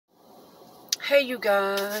Hey, you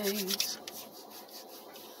guys.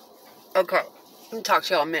 Okay, let me talk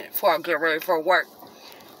to y'all a minute before I get ready for work.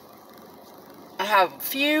 I have a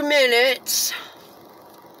few minutes,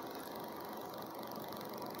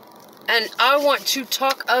 and I want to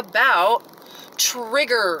talk about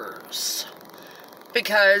triggers,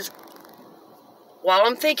 because while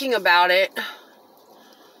I'm thinking about it,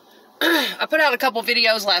 I put out a couple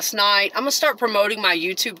videos last night. I'm going to start promoting my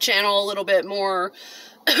YouTube channel a little bit more.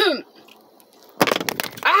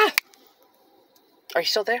 Are you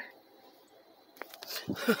still there?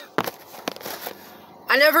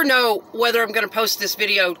 I never know whether I'm going to post this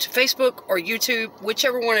video to Facebook or YouTube,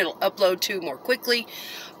 whichever one it'll upload to more quickly.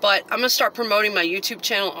 But I'm going to start promoting my YouTube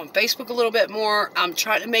channel on Facebook a little bit more. I'm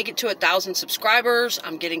trying to make it to 1,000 subscribers.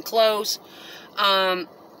 I'm getting close. I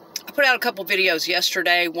put out a couple videos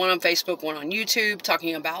yesterday, one on Facebook, one on YouTube,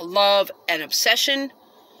 talking about love and obsession.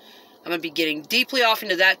 I'm going to be getting deeply off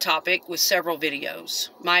into that topic with several videos.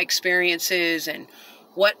 My experiences and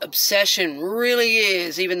what obsession really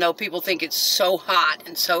is, even though people think it's so hot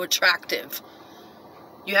and so attractive.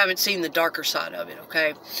 You haven't seen the darker side of it,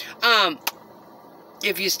 okay?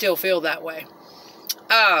 If you still feel that way.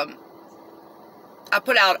 I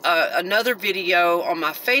put out another video on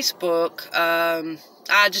my Facebook,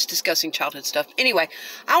 just discussing childhood stuff. Anyway,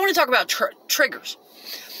 I want to talk about triggers.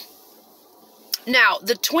 Now,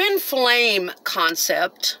 the twin flame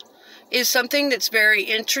concept is something that's very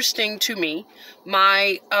interesting to me.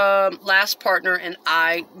 My last partner and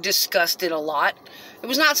I discussed it a lot. It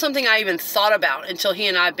was not something I even thought about until he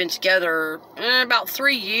and I have been together about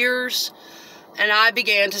 3 years. And I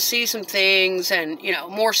began to see some things and,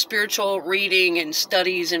 more spiritual reading and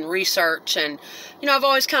studies and research. And, I've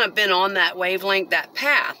always kind of been on that wavelength, that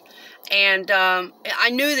path. And I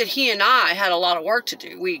knew that he and I had a lot of work to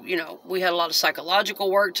do. We had a lot of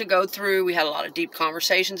psychological work to go through. We had a lot of deep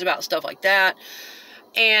conversations about stuff like that.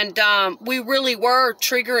 And we really were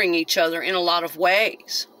triggering each other in a lot of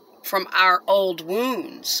ways from our old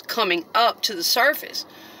wounds coming up to the surface.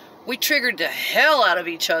 We triggered the hell out of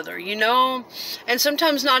each other, and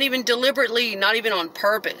sometimes not even deliberately, not even on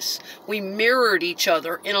purpose. We mirrored each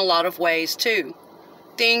other in a lot of ways too.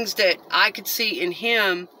 Things that I could see in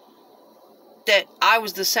him that I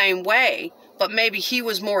was the same way, but maybe he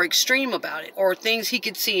was more extreme about it, or things he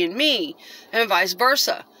could see in me, and vice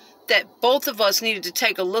versa, that both of us needed to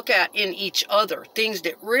take a look at in each other. Things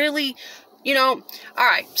that really, all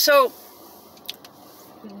right, so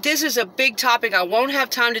this is a big topic. I won't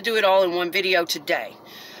have time to do it all in one video today,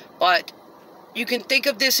 but you can think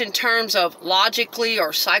of this in terms of logically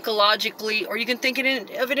or psychologically, or you can think of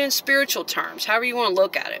it in spiritual terms, however you want to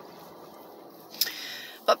look at it.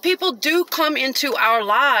 But people do come into our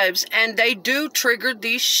lives and they do trigger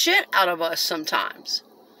the shit out of us sometimes.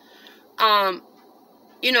 And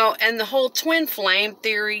the whole twin flame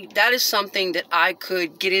theory, that is something that I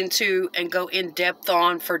could get into and go in depth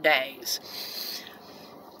on for days.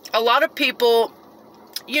 A lot of people,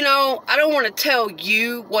 I don't want to tell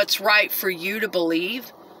you what's right for you to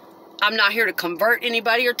believe. I'm not here to convert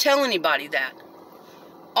anybody or tell anybody that.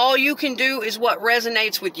 All you can do is what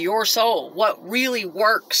resonates with your soul, what really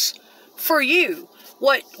works for you,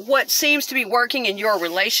 what seems to be working in your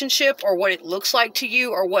relationship, or what it looks like to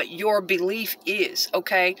you, or what your belief is,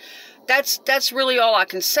 okay? That's really all I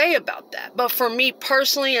can say about that. But for me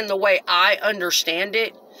personally, and the way I understand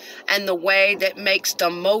it, and the way that makes the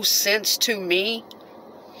most sense to me,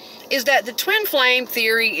 is that the twin flame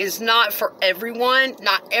theory is not for everyone.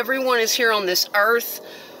 Not everyone is here on this earth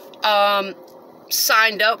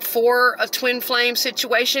signed up for a twin flame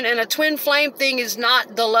situation. And a twin flame thing is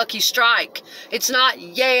not the lucky strike. It's not,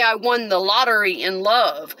 yay, I won the lottery in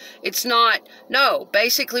love. It's not, no.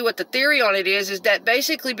 Basically what the theory on it is that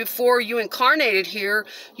basically before you incarnated here,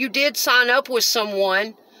 you did sign up with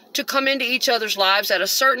someone to come into each other's lives at a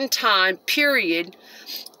certain time, period,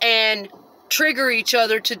 and trigger each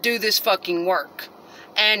other to do this fucking work.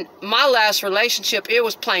 And my last relationship, it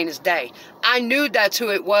was plain as day. I knew that's who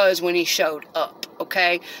it was when he showed up,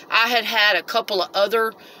 okay? I had had a couple of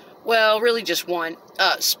other, well, really just one,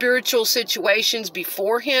 spiritual situations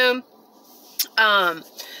before him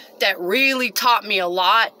that really taught me a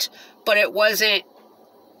lot, but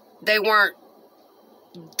they weren't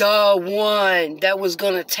the one that was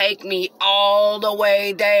going to take me all the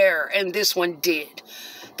way there. And this one did.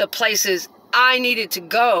 The places I needed to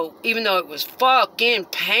go, even though it was fucking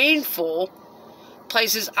painful,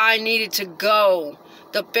 places I needed to go,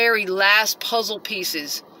 the very last puzzle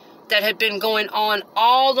pieces that had been going on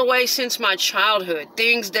all the way since my childhood.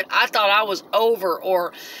 Things that I thought I was over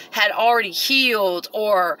or had already healed,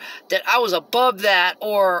 or that I was above that,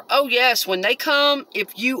 or, oh yes, when they come,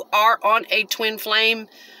 if you are on a twin flame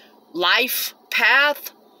life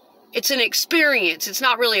path, it's an experience. It's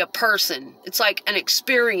not really a person. It's like an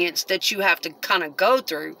experience that you have to kind of go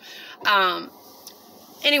through.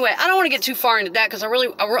 Anyway, I don't want to get too far into that because I really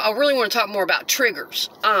want to talk more about triggers.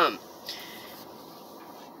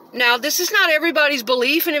 Now, this is not everybody's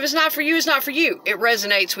belief, and if it's not for you, it's not for you. It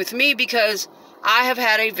resonates with me because I have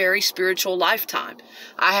had a very spiritual lifetime.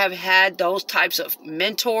 I have had those types of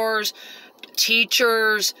mentors,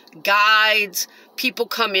 teachers, guides, people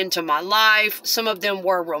come into my life. Some of them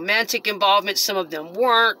were romantic involvement, some of them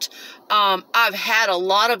weren't. I've had a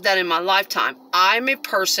lot of that in my lifetime. I'm a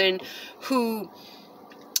person who,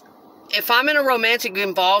 if I'm in a romantic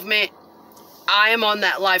involvement, I am on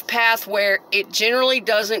that life path where it generally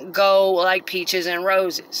doesn't go like peaches and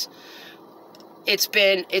roses.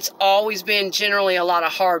 It's always been generally a lot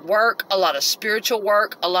of hard work, a lot of spiritual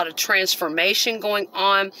work, a lot of transformation going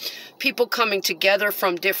on, people coming together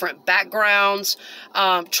from different backgrounds,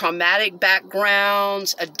 traumatic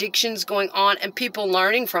backgrounds, addictions going on, and people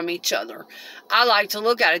learning from each other. I like to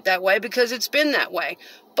look at it that way because it's been that way.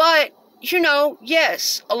 But you know,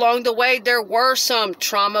 yes, along the way, there were some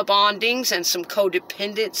trauma bondings and some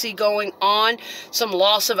codependency going on, some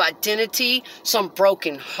loss of identity, some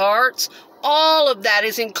broken hearts. All of that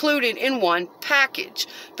is included in one package.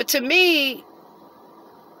 But to me,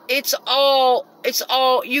 it's all,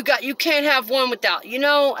 you can't have one without, you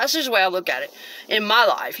know, that's just the way I look at it in my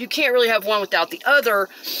life. You can't really have one without the other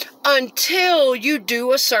until you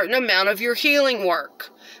do a certain amount of your healing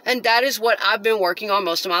work. And that is what I've been working on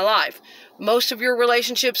most of my life. Most of your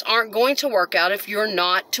relationships aren't going to work out if you're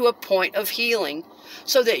not to a point of healing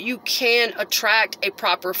so that you can attract a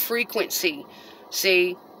proper frequency.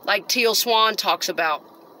 See, like Teal Swan talks about.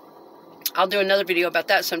 I'll do another video about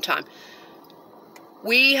that sometime.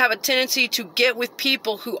 We have a tendency to get with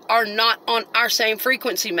people who are not on our same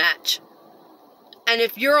frequency match. And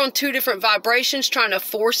if you're on two different vibrations trying to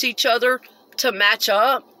force each other to match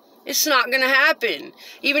up, it's not going to happen.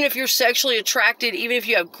 Even if you're sexually attracted, even if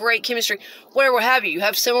you have great chemistry, whatever have you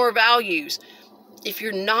have similar values. If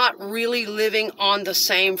you're not really living on the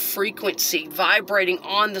same frequency, vibrating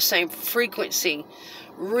on the same frequency,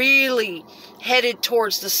 really headed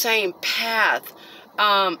towards the same path,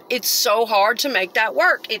 it's so hard to make that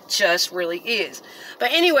work. It just really is.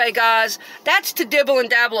 But anyway, guys, that's to dibble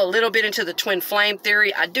and dabble a little bit into the twin flame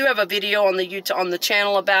theory. I do have a video on the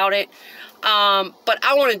channel about it. But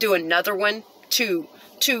I want to do another one to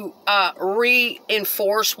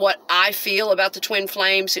reinforce what I feel about the twin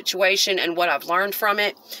flame situation and what I've learned from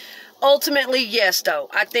it. Ultimately, yes, though,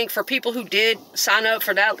 I think for people who did sign up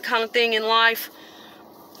for that kind of thing in life,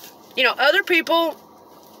 you know, other people,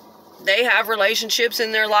 they have relationships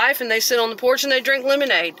in their life and they sit on the porch and they drink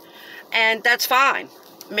lemonade, and that's fine.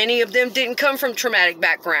 Many of them didn't come from traumatic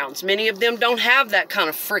backgrounds. Many of them don't have that kind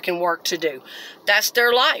of freaking work to do. That's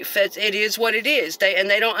their life. It is what it is. They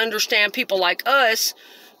don't understand people like us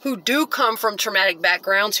who do come from traumatic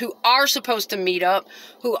backgrounds, who are supposed to meet up,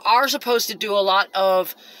 who are supposed to do a lot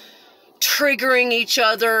of triggering each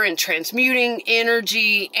other and transmuting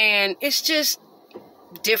energy. And it's just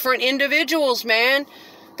different individuals, man.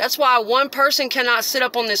 That's why one person cannot sit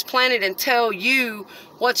up on this planet and tell you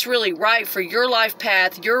what's really right for your life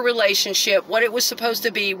path, your relationship, what it was supposed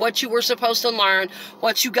to be, what you were supposed to learn,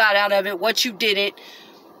 what you got out of it, what you didn't.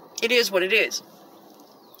 It is what it is.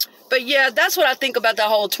 But yeah, that's what I think about that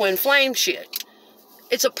whole twin flame shit.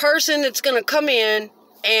 It's a person that's going to come in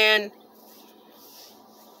and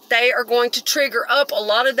they are going to trigger up a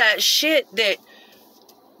lot of that shit that,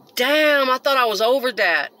 damn, I thought I was over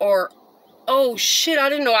that. Or, oh shit, I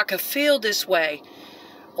didn't know I could feel this way.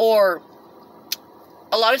 Or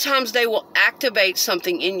a lot of times they will activate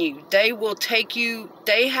something in you. They will take you,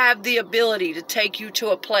 they have the ability to take you to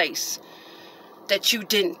a place that you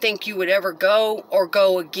didn't think you would ever go or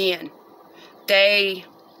go again. They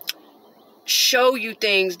show you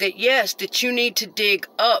things that, yes, that you need to dig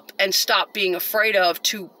up and stop being afraid of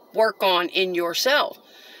to work on in yourself.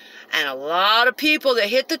 And a lot of people that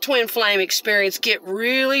hit the twin flame experience get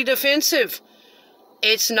really defensive.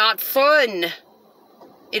 It's not fun.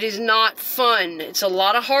 It is not fun. It's a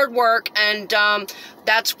lot of hard work, and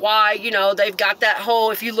that's why, you know, they've got that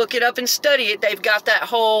whole, if you look it up and study it, they've got that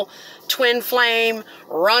whole twin flame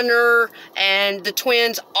runner, and the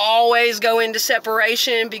twins always go into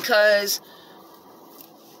separation because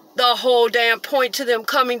the whole damn point to them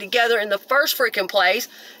coming together in the first freaking place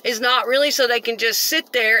is not really so they can just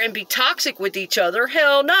sit there and be toxic with each other.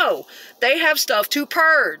 Hell no. They have stuff to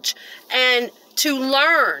purge and to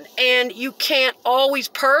learn. And you can't always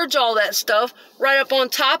purge all that stuff right up on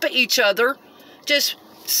top of each other, just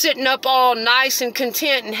sitting up all nice and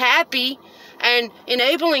content and happy and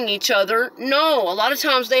enabling each other. No, a lot of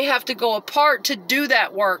times they have to go apart to do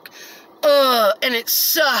that work. And it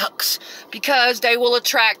sucks because they will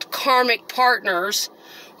attract karmic partners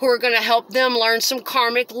who are going to help them learn some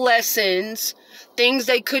karmic lessons, things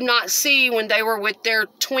they could not see when they were with their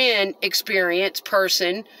twin experience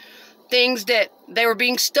person, things that they were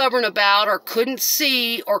being stubborn about or couldn't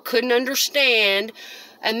see or couldn't understand.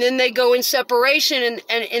 And then they go in separation,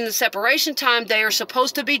 and in the separation time, they are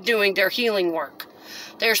supposed to be doing their healing work.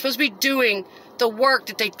 They're supposed to be doing the work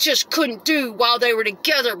that they just couldn't do while they were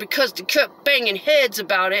together because they kept banging heads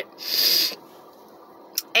about it.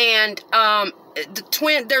 And the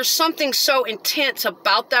twin, there's something so intense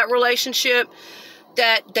about that relationship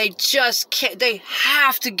that they just can't, they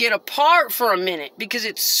have to get apart for a minute because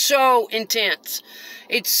it's so intense.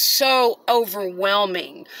 It's so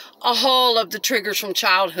overwhelming. All of the triggers from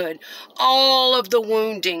childhood, all of the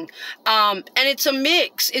wounding. And it's a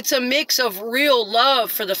mix. It's a mix of real love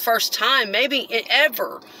for the first time, maybe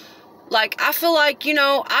ever. Like, I feel like, you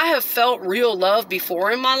know, I have felt real love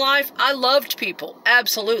before in my life. I loved people,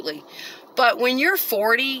 absolutely. But when you're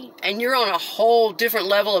 40 and you're on a whole different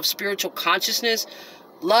level of spiritual consciousness,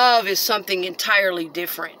 love is something entirely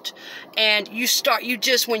different. And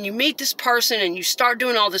when you meet this person and you start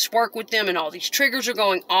doing all this work with them and all these triggers are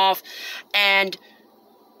going off and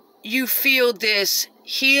you feel this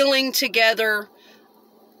healing together,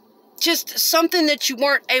 just something that you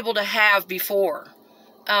weren't able to have before.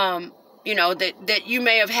 You know, that you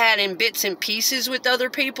may have had in bits and pieces with other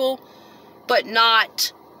people, but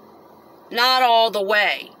not all the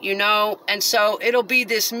way, you know? And so it'll be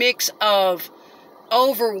this mix of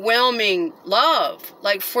overwhelming love,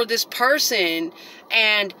 like for this person,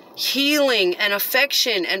 and healing and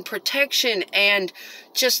affection and protection and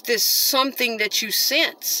just this something that you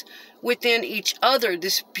sense within each other,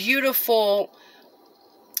 this beautiful,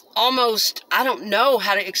 almost, I don't know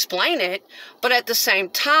how to explain it, but at the same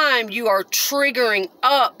time, you are triggering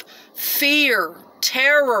up fear,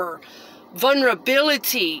 terror,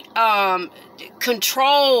 vulnerability,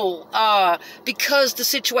 control, because the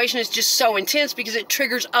situation is just so intense, because it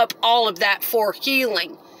triggers up all of that for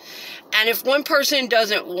healing. And if one person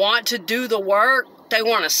doesn't want to do the work, they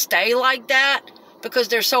want to stay like that because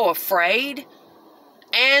they're so afraid,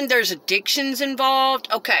 and there's addictions involved,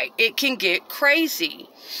 okay, it can get crazy.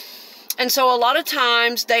 And so a lot of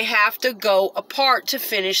times they have to go apart to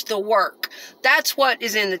finish the work. That's what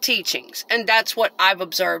is in the teachings. And that's what I've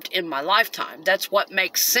observed in my lifetime. That's what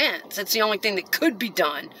makes sense. It's the only thing that could be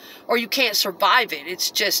done, or you can't survive it.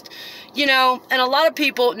 It's just, you know, and a lot of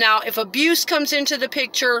people, now if abuse comes into the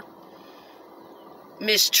picture,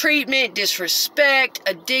 mistreatment, disrespect,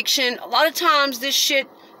 addiction, a lot of times this shit,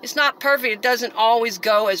 it's not perfect. It doesn't always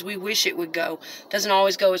go as we wish it would go. It doesn't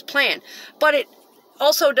always go as planned. But it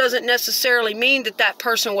also doesn't necessarily mean that that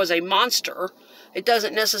person was a monster. It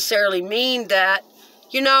doesn't necessarily mean that,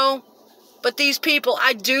 you know, but these people,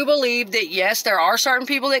 I do believe that, yes, there are certain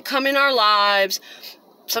people that come in our lives.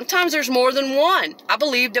 Sometimes there's more than one. I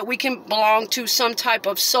believe that we can belong to some type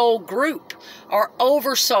of soul group or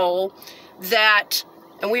oversoul that,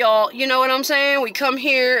 and we all, you know what I'm saying? We come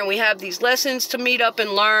here and we have these lessons to meet up and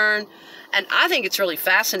learn. And I think it's really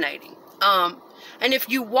fascinating. And if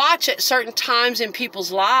you watch at certain times in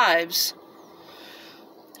people's lives,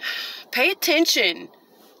 pay attention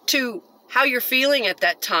to how you're feeling at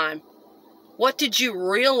that time. What did you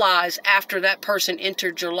realize after that person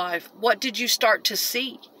entered your life? What did you start to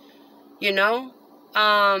see? You know?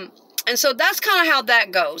 And so that's kind of how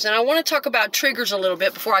that goes. And I want to talk about triggers a little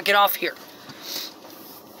bit before I get off here.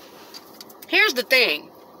 Here's the thing.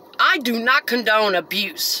 I do not condone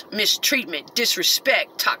abuse, mistreatment,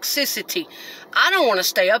 disrespect, toxicity. I don't want to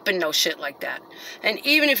stay up in no shit like that. And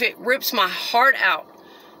even if it rips my heart out,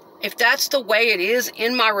 if that's the way it is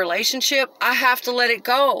in my relationship, I have to let it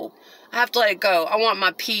go. I have to let it go. I want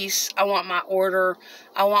my peace. I want my order.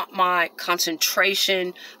 I want my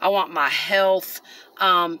concentration. I want my health.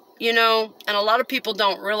 You know, and a lot of people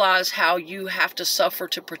don't realize how you have to suffer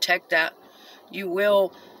to protect that. You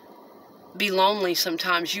will be lonely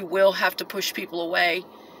sometimes. You will have to push people away.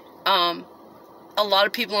 a lot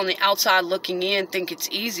of people on the outside looking in think it's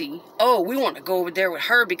easy. Oh, we want to go over there with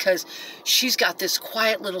her because she's got this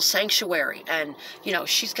quiet little sanctuary, and, you know,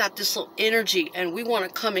 she's got this little energy, and we want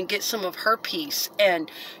to come and get some of her peace.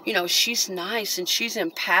 And, you know, she's nice and she's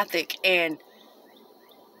empathic, and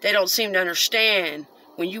they don't seem to understand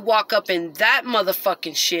when you walk up in that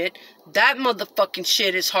motherfucking shit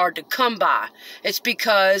is hard to come by. It's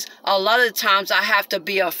because a lot of the times I have to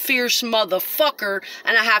be a fierce motherfucker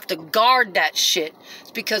and I have to guard that shit.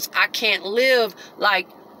 It's because I can't live like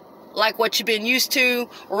what you've been used to,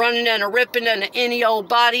 running and a ripping and any old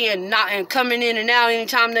body and coming in and out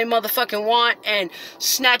anytime they motherfucking want, and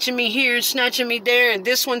snatching me here and snatching me there, and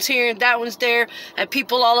this one's here and that one's there, and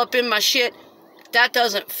people all up in my shit. That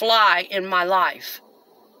doesn't fly in my life.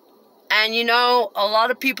 And, you know, a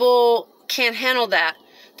lot of people can't handle that.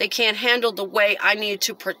 They can't handle the way I need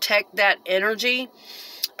to protect that energy,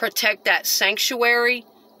 protect that sanctuary,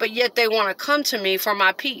 but yet they want to come to me for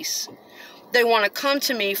my peace. They want to come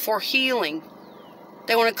to me for healing.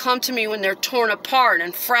 They want to come to me when they're torn apart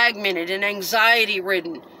and fragmented and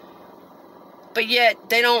anxiety-ridden. But yet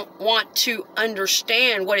they don't want to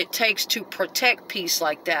understand what it takes to protect peace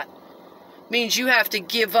like that. Means you have to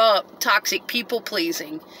give up toxic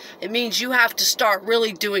people-pleasing. It means you have to start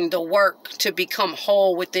really doing the work to become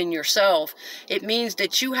whole within yourself. It means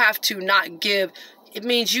that you have to not give, it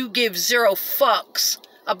means you give zero fucks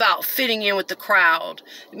about fitting in with the crowd.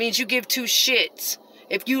 It means you give two shits.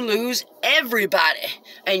 If you lose everybody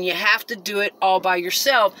and you have to do it all by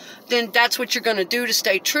yourself, then that's what you're going to do to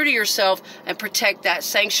stay true to yourself and protect that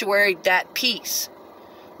sanctuary, that peace.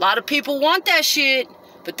 A lot of people want that shit,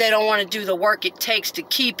 but they don't want to do the work it takes to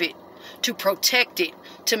keep it, to protect it,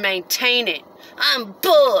 to maintain it. I'm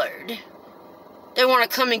bored. They want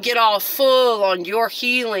to come and get all full on your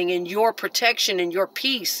healing and your protection and your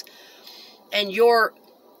peace and your,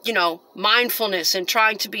 you know, mindfulness and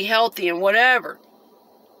trying to be healthy and whatever.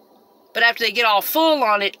 But after they get all full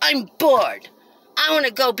on it, I'm bored. I want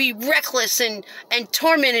to go be reckless and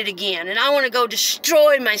tormented again. And I want to go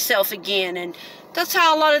destroy myself again. And that's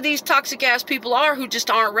how a lot of these toxic ass people are, who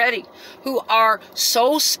just aren't ready, who are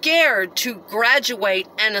so scared to graduate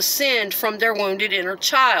and ascend from their wounded inner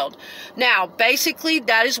child. Now, basically,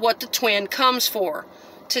 that is what the twin comes for,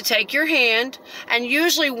 to take your hand, and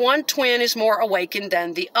usually one twin is more awakened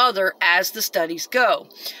than the other as the studies go.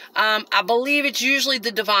 I believe it's usually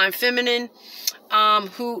the divine feminine,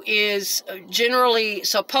 who is generally,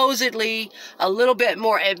 supposedly, a little bit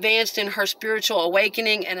more advanced in her spiritual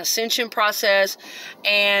awakening and ascension process,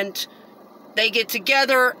 and they get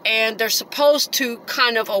together and they're supposed to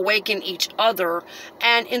kind of awaken each other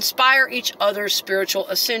and inspire each other's spiritual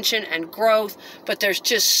ascension and growth, but there's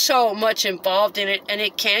just so much involved in it, and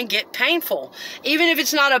it can get painful. Even if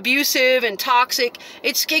it's not abusive and toxic,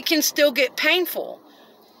 it can still get painful.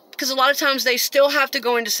 Because a lot of times they still have to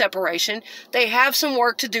go into separation. They have some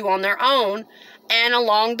work to do on their own. And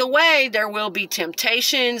along the way, there will be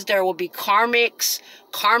temptations. There will be karmic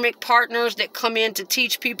partners that come in to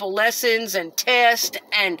teach people lessons and test.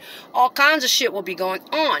 And all kinds of shit will be going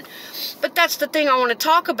on. But that's the thing I want to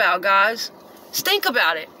talk about, guys. Just think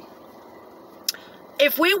about it.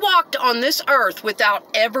 If we walked on this earth without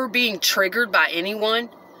ever being triggered by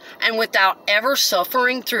anyone, and without ever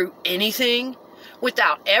suffering through anything,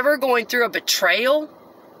 without ever going through a betrayal,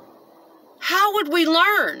 how would we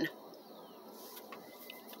learn?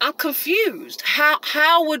 I'm confused.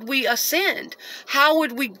 How would we ascend? How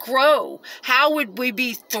would we grow? How would we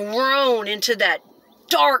be thrown into that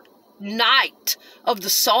dark night of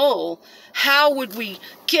the soul? How would we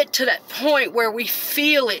get to that point where we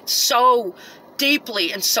feel it so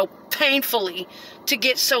deeply and so painfully, to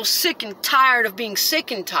get so sick and tired of being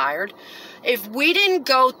sick and tired? If we didn't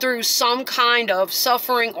go through some kind of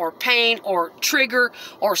suffering or pain or trigger,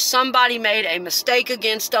 or somebody made a mistake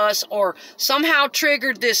against us or somehow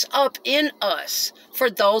triggered this up in us, for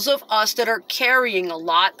those of us that are carrying a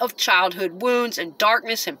lot of childhood wounds and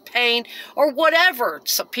darkness and pain or whatever,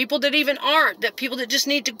 some people that even aren't, that people that just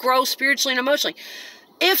need to grow spiritually and emotionally,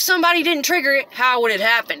 if somebody didn't trigger it, how would it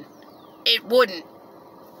happen? It wouldn't.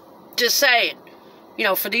 Just saying. You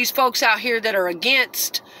know, for these folks out here that are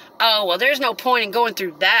against, oh, well, there's no point in going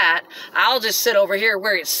through that. I'll just sit over here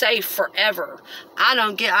where it's safe forever.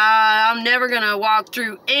 I'm never going to walk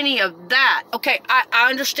through any of that. Okay, I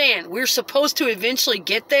understand. We're supposed to eventually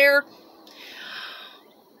get there.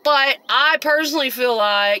 But I personally feel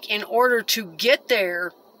like in order to get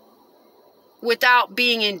there without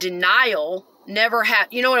being in denial,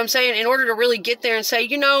 you know what I'm saying? In order to really get there and say,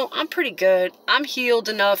 you know, I'm pretty good. I'm healed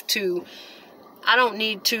enough to, I don't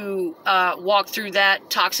need to walk through that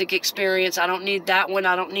toxic experience. I don't need that one.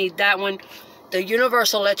 I don't need that one. The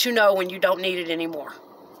universe will let you know when you don't need it anymore.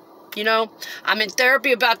 You know, I'm in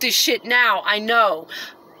therapy about this shit now. I know.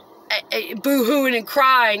 Boo-hooing and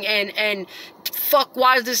crying and fuck,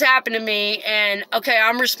 why does this happen to me? And okay,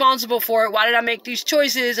 I'm responsible for it. Why did I make these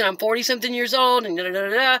choices? And I'm 40-something years old and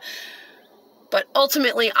da-da-da-da. But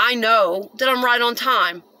ultimately, I know that I'm right on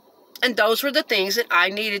time. And those were the things that I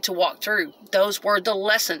needed to walk through. Those were the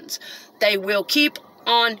lessons. They will keep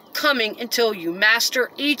on coming until you master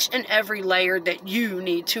each and every layer that you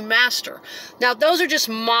need to master. Now, those are just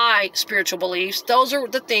my spiritual beliefs. Those are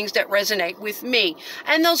the things that resonate with me.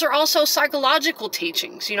 And those are also psychological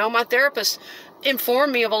teachings. You know, my therapist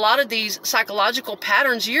informed me of a lot of these psychological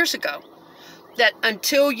patterns years ago. That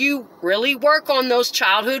until you really work on those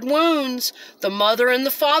childhood wounds, the mother and the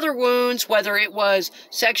father wounds, whether it was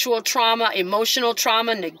sexual trauma, emotional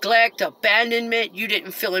trauma, neglect, abandonment, you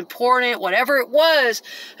didn't feel important, whatever it was,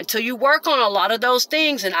 until you work on a lot of those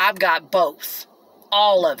things, and I've got both,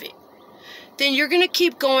 all of it, then you're going to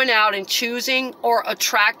keep going out and choosing or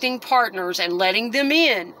attracting partners and letting them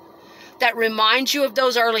in that remind you of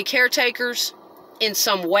those early caretakers, in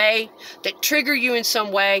some way, that trigger you in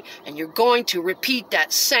some way, and you're going to repeat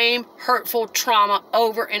that same hurtful trauma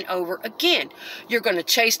over and over again. You're going to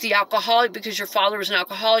chase the alcoholic because your father was an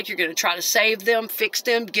alcoholic. You're going to try to save them, fix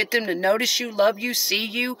them, get them to notice you, love you, see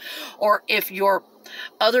you. Or if your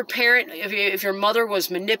other parent, if your mother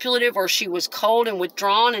was manipulative or she was cold and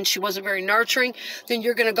withdrawn and she wasn't very nurturing, then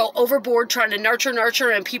you're going to go overboard trying to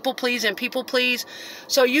nurture and people please.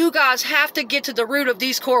 So you guys have to get to the root of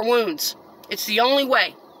these core wounds. It's the only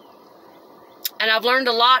way. And I've learned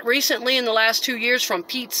a lot recently in the last 2 years from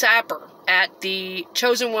Pete Sapper at the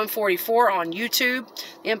Chosen 144 on YouTube,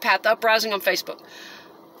 the Empath Uprising on Facebook.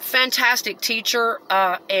 Fantastic teacher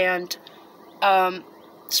and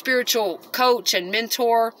spiritual coach and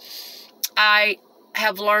mentor. I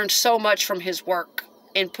have learned so much from his work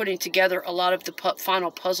in putting together a lot of the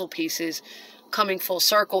final puzzle pieces coming full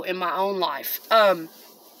circle in my own life.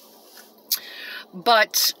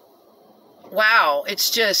 But wow,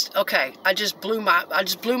 it's just, okay, I just blew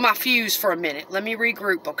my fuse for a minute. Let me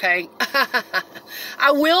regroup, okay?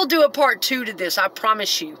 I will do a part 2 to this, I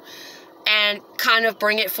promise you. And kind of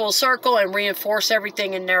bring it full circle and reinforce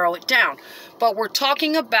everything and narrow it down. But we're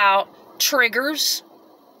talking about triggers,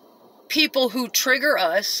 people who trigger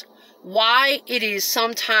us, why it is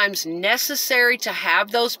sometimes necessary to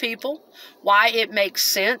have those people, why it makes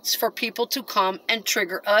sense for people to come and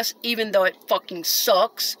trigger us, even though it fucking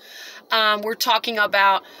sucks. We're talking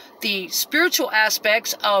about the spiritual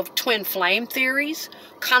aspects of twin flame theories,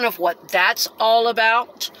 kind of what that's all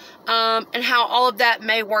about, and how all of that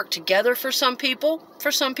may work together for some people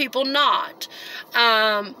not.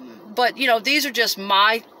 But, you know, these are just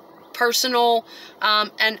my personal,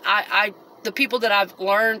 and the people that I've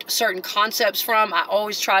learned certain concepts from, I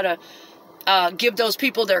always try to give those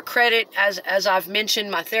people their credit, as I've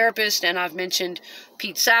mentioned my therapist, and I've mentioned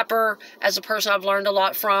Pete Sapper as a person I've learned a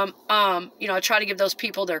lot from. You know, I try to give those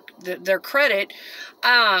people their credit.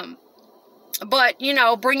 But, you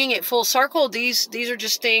know, bringing it full circle, these are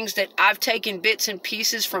just things that I've taken bits and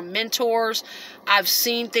pieces from mentors. I've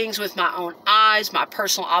seen things with my own eyes, my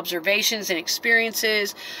personal observations and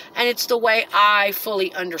experiences, and it's the way I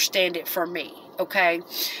fully understand it for me, okay?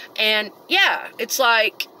 And, yeah, it's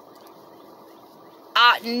like,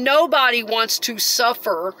 nobody wants to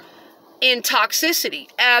suffer in toxicity.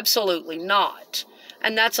 Absolutely not.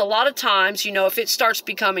 And that's a lot of times, you know, if it starts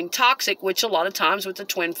becoming toxic, which a lot of times with the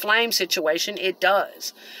twin flame situation, it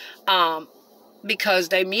does. Because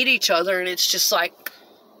they meet each other and it's just like,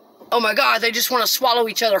 oh my God, they just want to swallow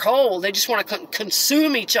each other whole. They just want to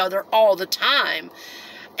consume each other all the time.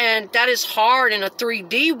 And that is hard in a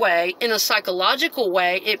 3D way. In a psychological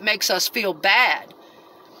way, it makes us feel bad.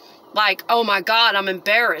 Like, oh my God, I'm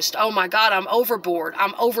embarrassed. Oh my God, I'm overboard.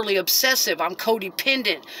 I'm overly obsessive. I'm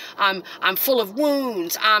codependent. I'm full of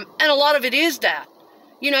wounds. And a lot of it is that,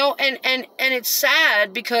 you know, and it's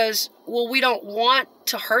sad because, well, we don't want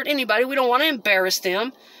to hurt anybody. We don't want to embarrass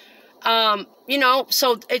them. You know,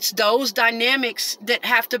 so it's those dynamics that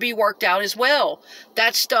have to be worked out as well.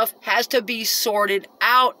 That stuff has to be sorted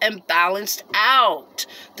out and balanced out.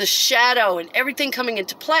 The shadow and everything coming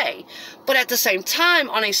into play. But at the same time,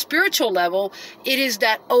 on a spiritual level, it is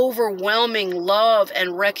that overwhelming love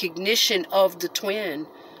and recognition of the twin,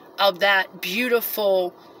 of that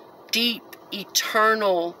beautiful, deep,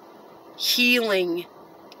 eternal, healing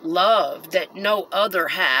love that no other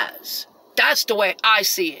has. That's the way I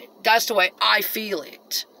see it. That's the way I feel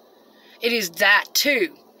it. It is that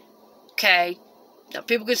too. Okay? Now,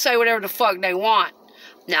 people can say whatever the fuck they want.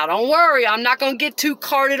 Now, don't worry, I'm not going to get too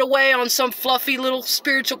carted away on some fluffy little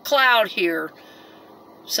spiritual cloud here.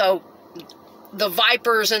 So, the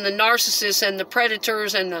vipers and the narcissists and the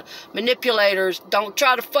predators and the manipulators, don't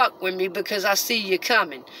try to fuck with me because I see you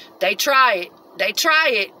coming. They try it. They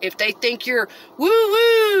try it if they think you're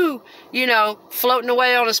woo-woo, you know, floating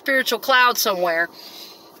away on a spiritual cloud somewhere.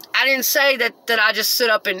 I didn't say that I just sit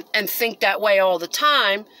up and think that way all the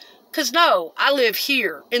time. Because no, I live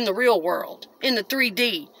here in the real world, in the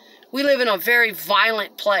 3D. We live in a very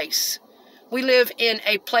violent place. We live in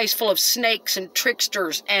a place full of snakes and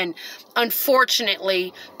tricksters, and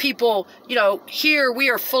unfortunately, people, you know, here we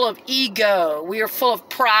are full of ego. We are full of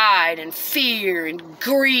pride and fear and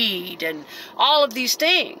greed and all of these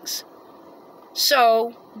things.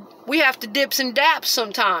 So, we have to dips and daps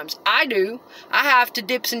sometimes. I do. I have to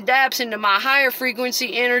dips and dabs into my higher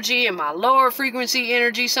frequency energy and my lower frequency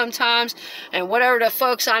energy sometimes, and whatever the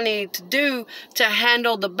fucks I need to do to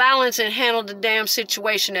handle the balance and handle the damn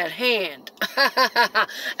situation at hand.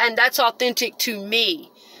 And that's authentic to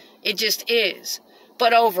me. It just is.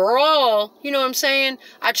 But overall, you know what I'm saying?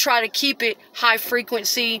 I try to keep it high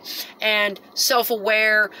frequency and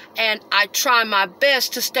self-aware, and I try my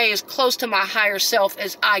best to stay as close to my higher self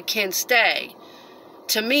as I can stay.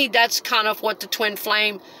 To me, that's kind of what the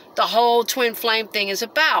whole twin flame thing is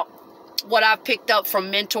about. What I've picked up from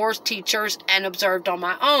mentors, teachers, and observed on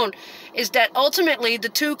my own is that ultimately the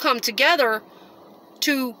two come together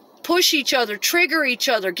to push each other, trigger each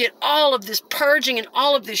other, get all of this purging and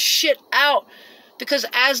all of this shit out. Because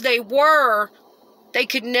as they were, they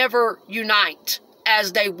could never unite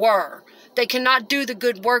as they were. They cannot do the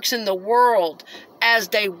good works in the world as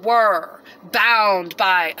they were, bound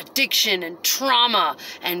by addiction and trauma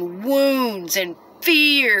and wounds and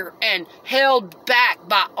fear and held back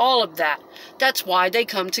by all of that. That's why they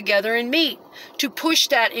come together and meet, to push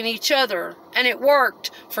that in each other. And it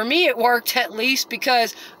worked. For me, it worked at least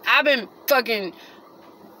because I've been fucking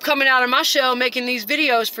coming out of my shell making these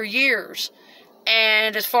videos for years.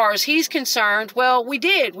 And as far as he's concerned, well, we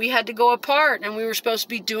did. We had to go apart, and we were supposed to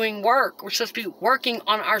be doing work. We're supposed to be working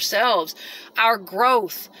on ourselves, our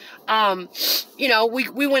growth. You know,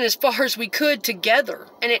 we went as far as we could together,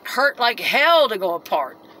 and it hurt like hell to go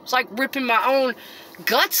apart. It's like ripping my own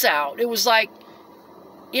guts out. It was like,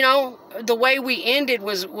 you know, the way we ended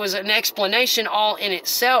was an explanation all in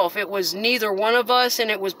itself. It was neither one of us, and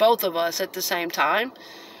it was both of us at the same time.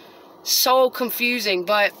 So confusing,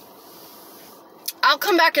 but I'll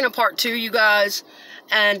come back in a part 2, you guys,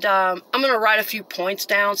 and I'm going to write a few points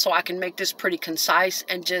down so I can make this pretty concise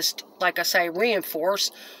and just, like I say,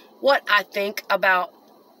 reinforce what I think about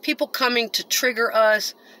people coming to trigger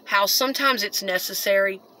us, how sometimes it's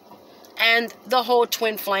necessary, and the whole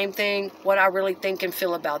twin flame thing, what I really think and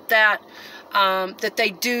feel about that, that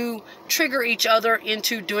they do trigger each other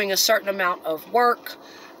into doing a certain amount of work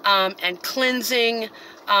and cleansing,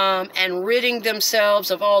 and ridding themselves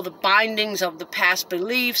of all the bindings of the past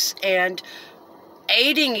beliefs and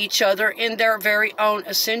aiding each other in their very own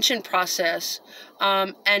ascension process,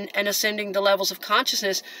 and ascending the levels of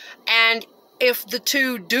consciousness. And if the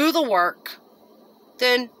two do the work,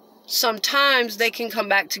 then sometimes they can come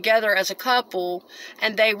back together as a couple,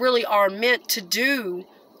 and they really are meant to do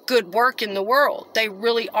good work in the world. They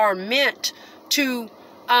really are meant to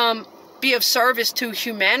be of service to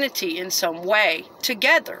humanity in some way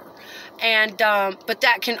together. And but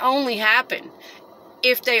that can only happen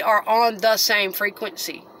if they are on the same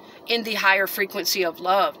frequency, in the higher frequency of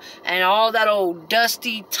love. And all that old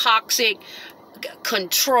dusty, toxic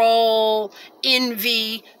control,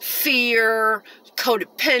 envy, fear,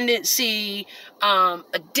 codependency,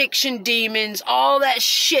 addiction demons, all that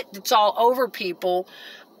shit that's all over people,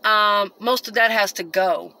 most of that has to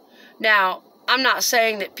go. Now, I'm not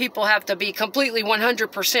saying that people have to be completely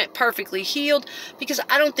 100% perfectly healed, because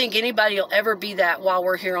I don't think anybody will ever be that while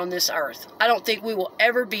we're here on this earth. I don't think we will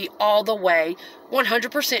ever be all the way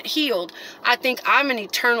 100% healed. I think I'm an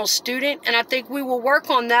eternal student, and I think we will work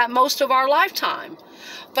on that most of our lifetime.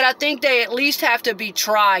 But I think they at least have to be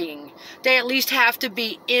trying. They at least have to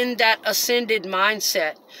be in that ascended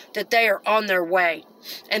mindset that they are on their way.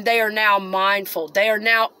 And they are now mindful. They are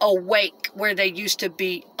now awake where they used to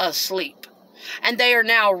be asleep. And they are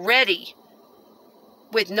now ready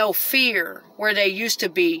with no fear where they used to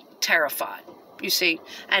be terrified, you see,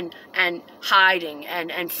 and hiding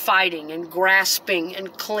and fighting and grasping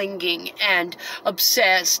and clinging and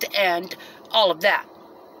obsessed and all of that.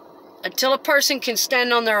 Until a person can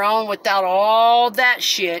stand on their own without all that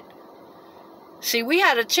shit. See, we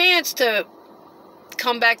had a chance to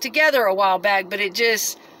come back together a while back, but it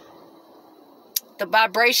just, the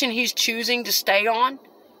vibration he's choosing to stay on,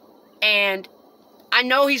 and I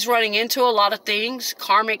know he's running into a lot of things,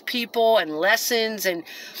 karmic people and lessons, and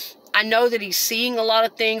I know that he's seeing a lot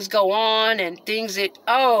of things go on and things that,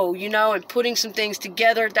 and putting some things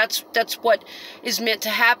together. That's what is meant to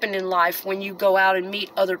happen in life when you go out and meet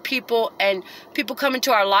other people, and people come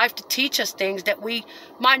into our life to teach us things that we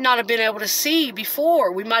might not have been able to see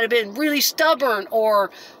before. We might have been really stubborn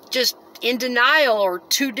or just in denial or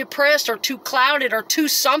too depressed or too clouded or too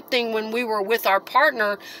something when we were with our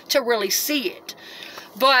partner to really see it.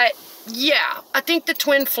 But yeah, I think the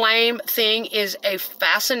twin flame thing is a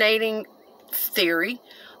fascinating theory.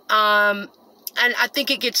 And I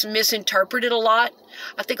think it gets misinterpreted a lot.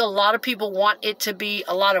 I think a lot of people want it to be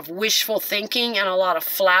a lot of wishful thinking and a lot of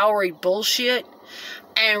flowery bullshit.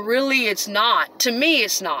 And really, it's not. To me,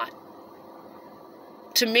 it's not.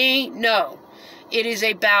 To me, no. It is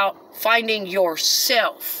about finding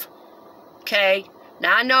yourself. Okay?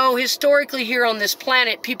 Now, I know historically here on this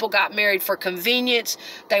planet, people got married for convenience.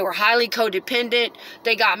 They were highly codependent.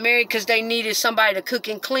 They got married because they needed somebody to cook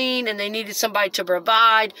and clean, and they needed somebody to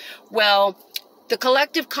provide. Well, the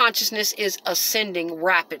collective consciousness is ascending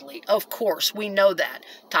rapidly. Of course, we know that.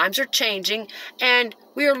 Times are changing, and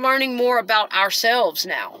we are learning more about ourselves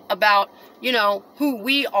now, about, who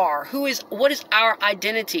we are, what is our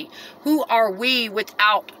identity, who are we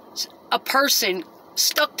without a person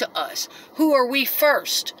stuck to us? Who are we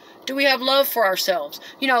first? Do we have love for ourselves?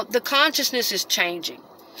 The consciousness is changing.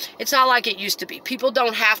 It's not like it used to be. People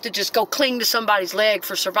don't have to just go cling to somebody's leg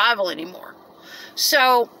for survival anymore.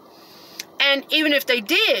 So, and even if they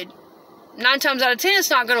did, 9 times out of 10, it's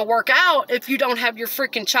not going to work out if you don't have your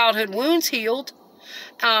freaking childhood wounds healed,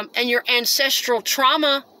 and your ancestral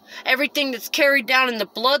trauma, everything that's carried down in the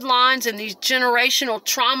bloodlines and these generational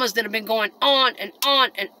traumas that have been going on and on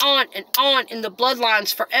and on and on in the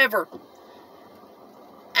bloodlines forever.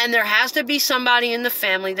 And there has to be somebody in the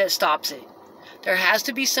family that stops it. There has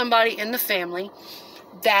to be somebody in the family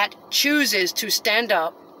that chooses to stand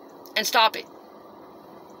up and stop it.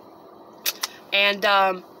 And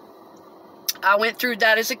I went through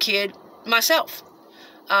that as a kid myself.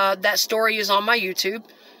 That story is on my YouTube.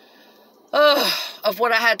 Of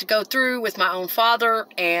what I had to go through with my own father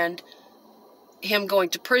and him going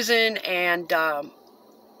to prison and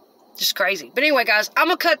just crazy. But anyway, guys, I'm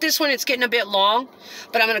going to cut this one. It's getting a bit long,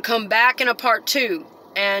 but I'm going to come back in a part 2,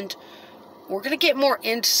 and we're going to get more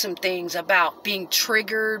into some things about being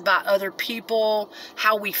triggered by other people,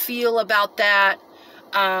 how we feel about that,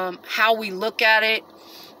 how we look at it.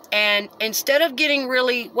 And instead of getting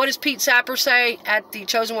really, what does Pete Sapper say at the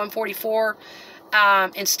Chosen 144?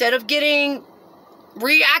 Instead of getting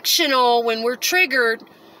reactional when we're triggered,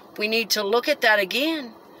 we need to look at that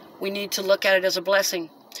again. We need to look at it as a blessing.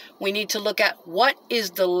 We need to look at what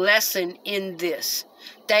is the lesson in this.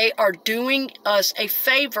 They are doing us a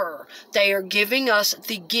favor. They are giving us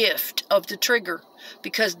the gift of the trigger,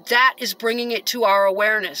 because that is bringing it to our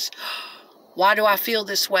awareness. Why do I feel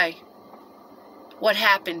this way? What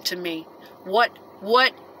happened to me? What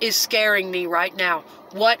is scaring me right now?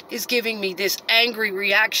 What is giving me this angry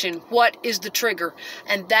reaction? What is the trigger?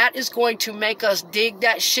 And that is going to make us dig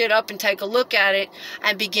that shit up and take a look at it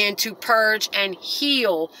and begin to purge and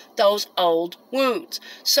heal those old wounds.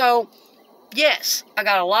 So, yes, I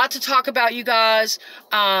got a lot to talk about, you guys.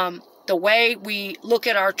 The way we look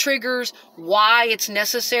at our triggers, why it's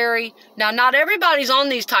necessary. Now, not everybody's on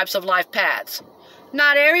these types of life paths.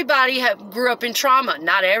 Not everybody grew up in trauma.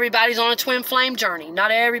 Not everybody's on a twin flame journey.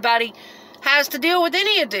 Not everybody has to deal with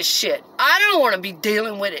any of this shit. I don't want to be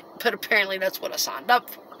dealing with it, but apparently that's what I signed up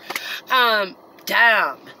for.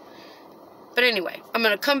 Damn. But anyway, I'm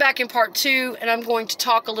going to come back in part 2, and I'm going to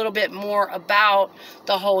talk a little bit more about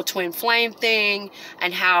the whole twin flame thing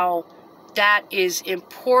and how that is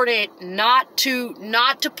important not to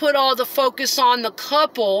put all the focus on the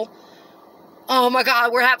couple. Oh my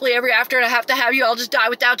God, we're happily ever after and I have to have you, I'll just die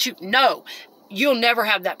without you. No, you'll never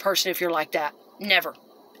have that person if you're like that. Never.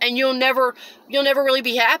 And you'll never really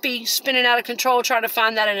be happy spinning out of control trying to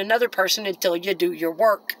find that in another person until you do your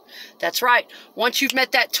work. That's right. Once you've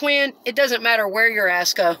met that twin, it doesn't matter where your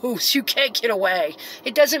ass goes. You can't get away.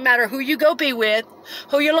 It doesn't matter who you go be with,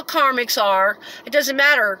 who your karmics are. It doesn't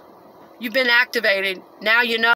matter. You've been activated. Now you know.